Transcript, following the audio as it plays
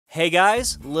Hey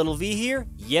guys, Little V here.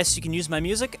 Yes, you can use my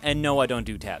music, and no, I don't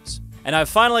do tabs. And I've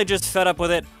finally just fed up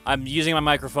with it. I'm using my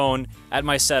microphone at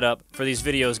my setup for these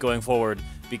videos going forward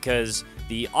because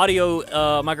the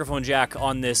audio microphone jack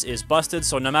on this is busted,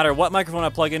 so no matter what microphone I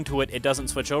plug into it, it doesn't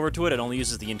switch over to it. It only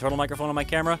uses the internal microphone on my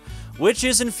camera, which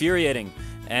is infuriating.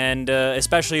 And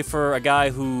especially for a guy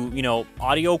who, you know,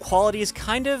 audio quality is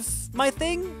kind of my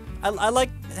thing. I like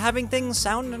having things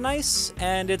sound nice,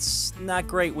 and it's not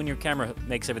great when your camera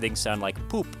makes everything sound like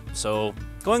poop. So,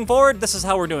 going forward, this is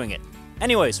how we're doing it.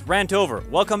 Anyways, rant over.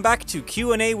 Welcome back to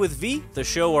Q&A with V, the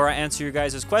show where I answer your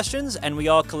guys' questions, and we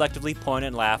all collectively point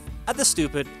and laugh at the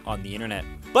stupid on the internet.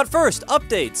 But first,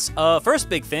 updates. First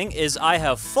big thing is I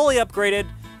have fully upgraded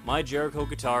my Jericho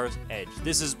guitar's Edge.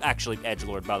 This is actually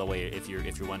Edgelord, by the way, if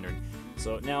you're wondering.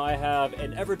 So now I have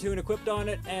an Evertune equipped on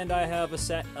it, and I have a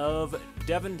set of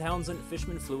Devin Townsend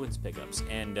Fishman Fluence pickups,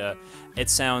 and it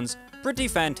sounds pretty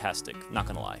fantastic, not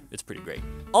gonna lie, it's pretty great.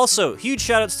 Also, huge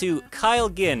shoutouts to Kyle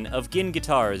Ginn of Ginn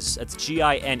Guitars, that's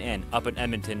G-I-N-N, up in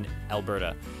Edmonton,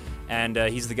 Alberta. And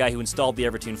he's the guy who installed the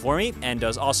Evertune for me, and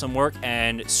does awesome work,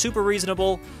 and super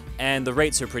reasonable, and the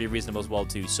rates are pretty reasonable as well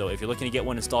too, so if you're looking to get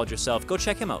one installed yourself, go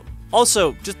check him out.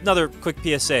 Also, just another quick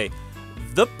PSA.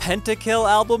 The Pentakill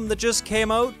album that just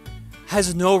came out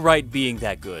has no right being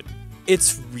that good.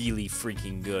 It's really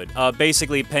freaking good.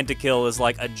 Basically, Pentakill is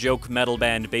like a joke metal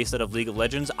band based out of League of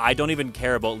Legends. I don't even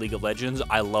care about League of Legends.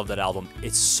 I love that album.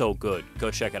 It's so good.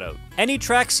 Go check it out. Any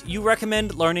tracks you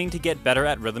recommend learning to get better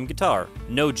at rhythm guitar?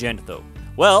 No gent, though.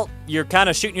 Well, you're kind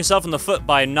of shooting yourself in the foot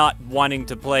by not wanting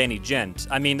to play any gent.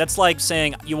 I mean, that's like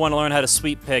saying you want to learn how to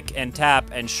sweep pick and tap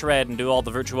and shred and do all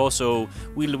the virtuoso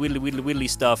wheedly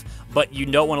stuff, but you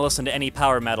don't want to listen to any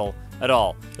power metal at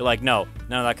all. You're like, no,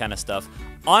 none of that kind of stuff.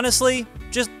 Honestly,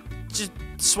 just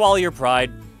swallow your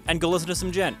pride and go listen to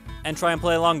some gent and try and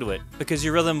play along to it, because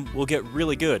your rhythm will get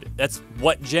really good. That's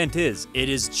what gent is. It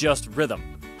is just rhythm.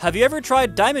 Have you ever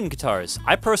tried diamond guitars?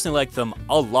 I personally like them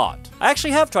a lot. I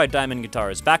actually have tried diamond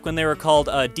guitars, back when they were called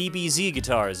DBZ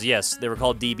guitars. Yes, they were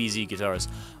called DBZ guitars.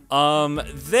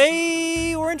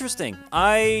 They were interesting.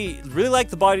 I really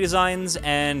liked the body designs,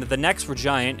 and the necks were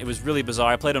giant. It was really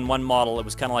bizarre. I played on one model. It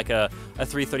was kind of like a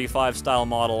 335 style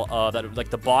model that like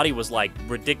the body was like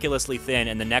ridiculously thin,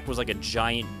 and the neck was like a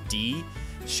giant D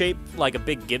shaped like a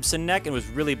big Gibson neck. It was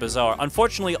really bizarre.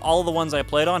 Unfortunately, all of the ones I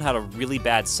played on had a really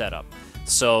bad setup.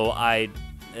 So I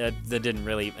didn't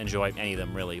really enjoy any of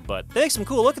them, really, but they make some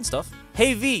cool looking stuff.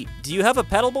 Hey V, do you have a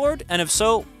pedal board? And if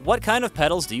so, what kind of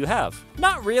pedals do you have?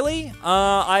 Not really.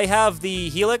 I have the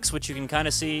Helix, which you can kind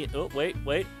of see. Oh, wait.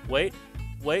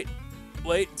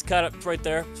 It's kind of right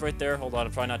there. It's right there. Hold on,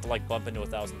 I'm trying not to like bump into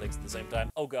 1,000 things at the same time.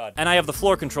 Oh god. And I have the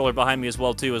floor controller behind me as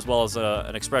well too, as well as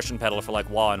an expression pedal for like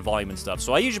wah and volume and stuff.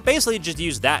 So I usually basically just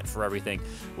use that for everything,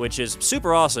 which is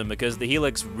super awesome because the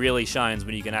Helix really shines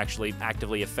when you can actually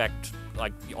actively affect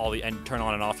like and turn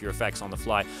on and off your effects on the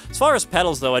fly. As far as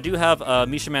pedals though, I do have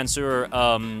Misha Mansour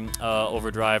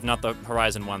overdrive, not the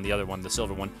Horizon one, the other one, the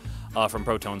silver one, from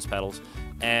Protones pedals.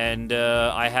 And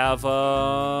I have,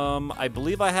 I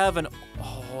believe I have an,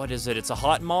 what is it? It's a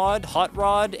Hot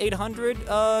Rod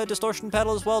 800 distortion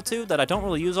pedal as well too, that I don't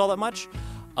really use all that much.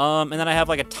 And then I have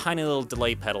like a tiny little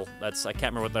delay pedal. I can't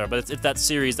remember what they are, but it's that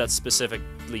series that's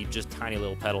specifically just tiny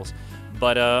little pedals.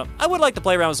 But I would like to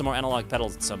play around with some more analog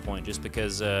pedals at some point, just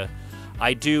because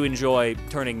I do enjoy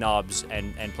turning knobs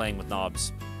and playing with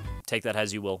knobs. Take that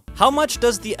as you will. How much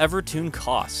does the Evertune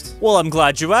cost? Well, I'm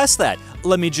glad you asked that.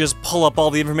 Let me just pull up all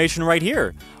the information right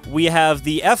here. We have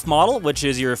the F model, which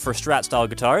is for Strat style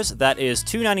guitars. That is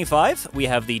 $295. We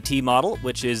have the T model,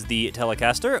 which is the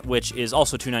Telecaster, which is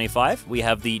also $295. We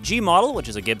have the G model, which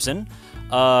is a Gibson,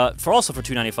 also for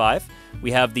 $295.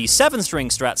 We have the 7-string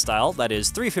Strat style, that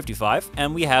is $355,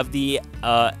 and we have the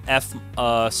F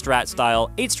Strat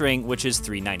style 8-string, which is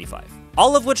 $395.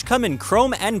 All of which come in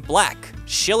chrome and black.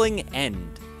 Shilling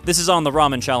end. This is on the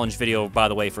ramen challenge video, by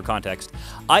the way, for context.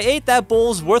 I ate that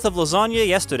bowl's worth of lasagna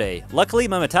yesterday. Luckily,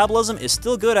 my metabolism is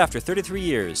still good after 33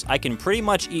 years. I can pretty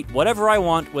much eat whatever I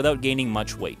want without gaining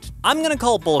much weight. I'm gonna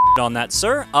call bullshit on that,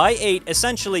 sir. I ate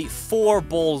essentially 4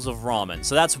 bowls of ramen,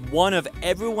 so that's one of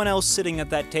everyone else sitting at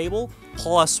that table,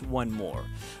 plus one more.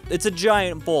 It's a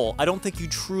giant bowl. I don't think you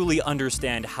truly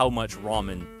understand how much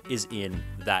ramen is in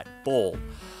that bowl.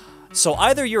 So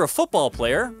either you're a football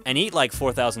player and eat like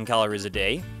 4,000 calories a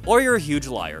day, or you're a huge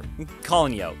liar. I'm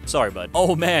calling you out. Sorry, bud.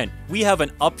 Oh man, we have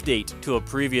an update to a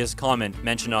previous comment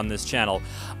mentioned on this channel.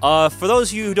 For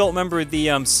those of you who don't remember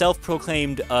the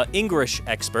self-proclaimed English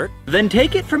expert, then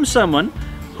take it from someone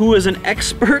who is an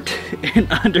expert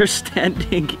in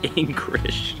understanding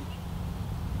English.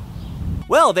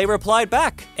 Well, they replied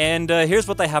back, and here's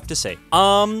what they have to say.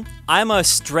 I'm a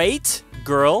straight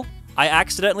girl. I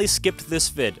accidentally skipped this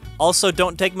vid. Also,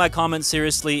 don't take my comment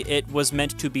seriously. It was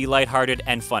meant to be lighthearted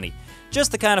and funny.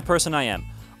 Just the kind of person I am.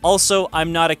 Also,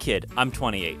 I'm not a kid. I'm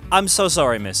 28. I'm so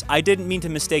sorry, miss. I didn't mean to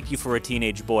mistake you for a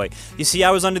teenage boy. You see,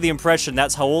 I was under the impression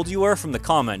that's how old you were from the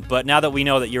comment, but now that we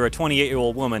know that you're a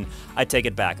 28-year-old woman, I take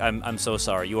it back. I'm so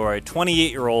sorry. You are a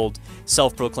 28-year-old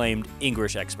self-proclaimed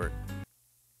English expert.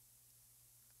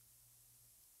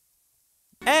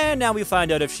 And now we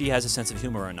find out if she has a sense of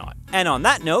humor or not. And on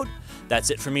that note,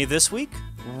 that's it for me this week.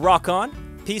 Rock on,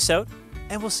 peace out,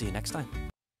 and we'll see you next time.